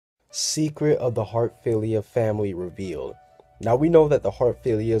Secret of the Heartfilia family revealed. Now we know that the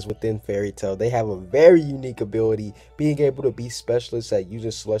Heartfilias within Fairy Tail, they have a very unique ability, being able to be specialists at using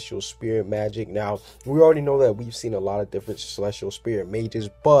celestial spirit magic. Now we already know that we've seen a lot of different celestial spirit mages,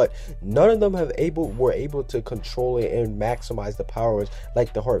 but none of them were able to control it and maximize the powers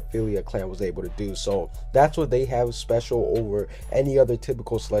like the Heartfilia clan was able to do. So that's what they have special over any other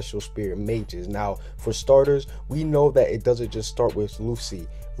typical celestial spirit mages. Now for starters, we know that it doesn't just start with Lucy.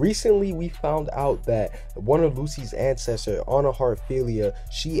 Recently, we found out that one of Lucy's ancestors, on a Heartfilia,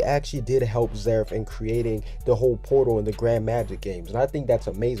 she actually did help Zeref in creating the whole portal in the Grand Magic games. And I think that's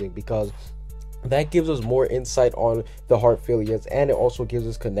amazing because that gives us more insight on the Heartfilias, and it also gives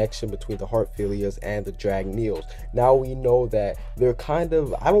us connection between the Heartfilias and the Dragneels. Now we know that they're kind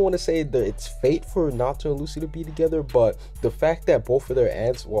of, I don't want to say that it's fate for Natsu and Lucy to be together, but the fact that both of their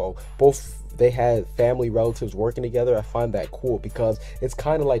aunts, well, both they had family relatives working together, I find that cool because it's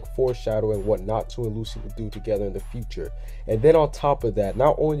kind of like foreshadowing what Natsu and Lucy would do together in the future. And then on top of that,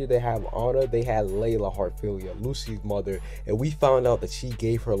 not only did they have Anna, they had Layla Heartfilia, Lucy's mother, and we found out that she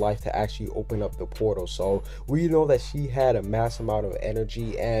gave her life to actually open up the portal. So we know that she had a mass amount of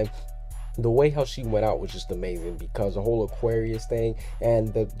energy, and the way how she went out was just amazing because the whole Aquarius thing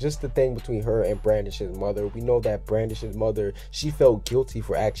and just the thing between her and Brandish's mother. We know that Brandish's mother, she felt guilty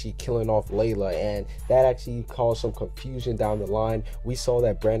for actually killing off Layla, and that actually caused some confusion down the line. We saw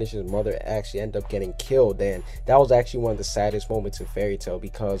that Brandish's mother actually ended up getting killed, and that was actually one of the saddest moments in Fairy Tail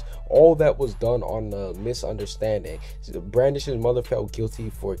because all that was done on a misunderstanding. Brandish's mother felt guilty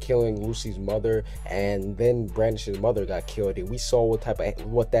for killing Lucy's mother, and then Brandish's mother got killed, and we saw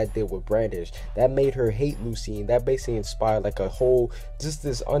what that did with Brandish. That made her hate Lucy, and that basically inspired like a whole, just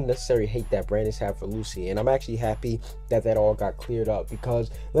this unnecessary hate that Brandish had for Lucy. And I'm actually happy that that all got cleared up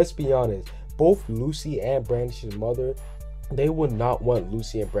because let's be honest, both Lucy and Brandish's mother, they would not want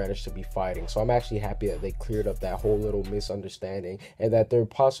Lucy and Brandish to be fighting. So I'm actually happy that they cleared up that whole little misunderstanding and that they're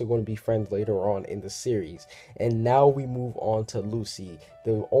possibly going to be friends later on in the series. And now we move on to Lucy,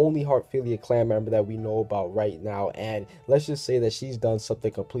 the only Heartfilia clan member that we know about right now. And let's just say that she's done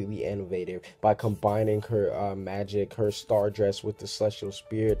something completely innovative by combining her magic, her star dress with the celestial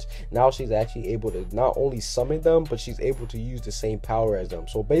spirits. Now she's actually able to not only summon them, but she's able to use the same power as them.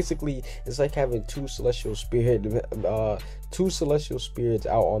 So basically it's like having two celestial spirits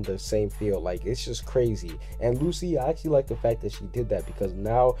out on the same field. Like, it's just crazy. And Lucy, I actually like the fact that she did that because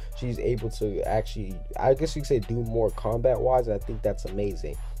now she's able to actually, I guess you could say, do more combat wise. I think that's amazing.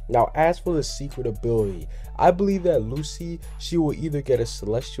 Now as for the secret ability, I believe that Lucy, she will either get a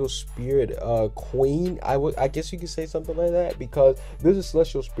celestial spirit queen, I guess you could say something like that, because there's a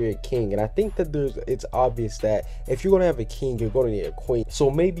celestial spirit king, and I think that it's obvious that if you're going to have a king, you're going to need a queen. So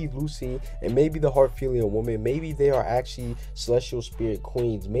maybe Lucy and maybe the Heartfilia woman, maybe they are actually celestial spirit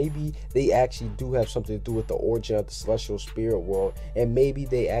queens. Maybe they actually do have something to do with the origin of the celestial spirit world, and maybe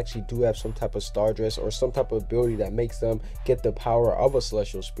they actually do have some type of star dress or some type of ability that makes them get the power of a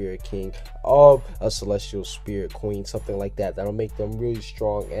celestial spirit king, of a celestial spirit queen, something like that, that'll make them really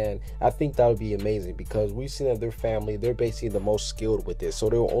strong. And I think that would be amazing because we've seen that their family, they're basically the most skilled with this, so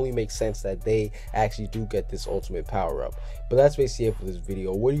it will only make sense that they actually do get this ultimate power up. But that's basically it for this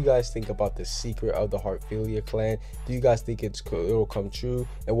video. What do you guys think about the secret of the Heartfilia clan? Do you guys think it'll come true,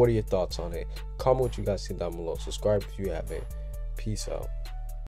 and what are your thoughts on it? Comment what you guys think down below. Subscribe if you haven't. Peace out.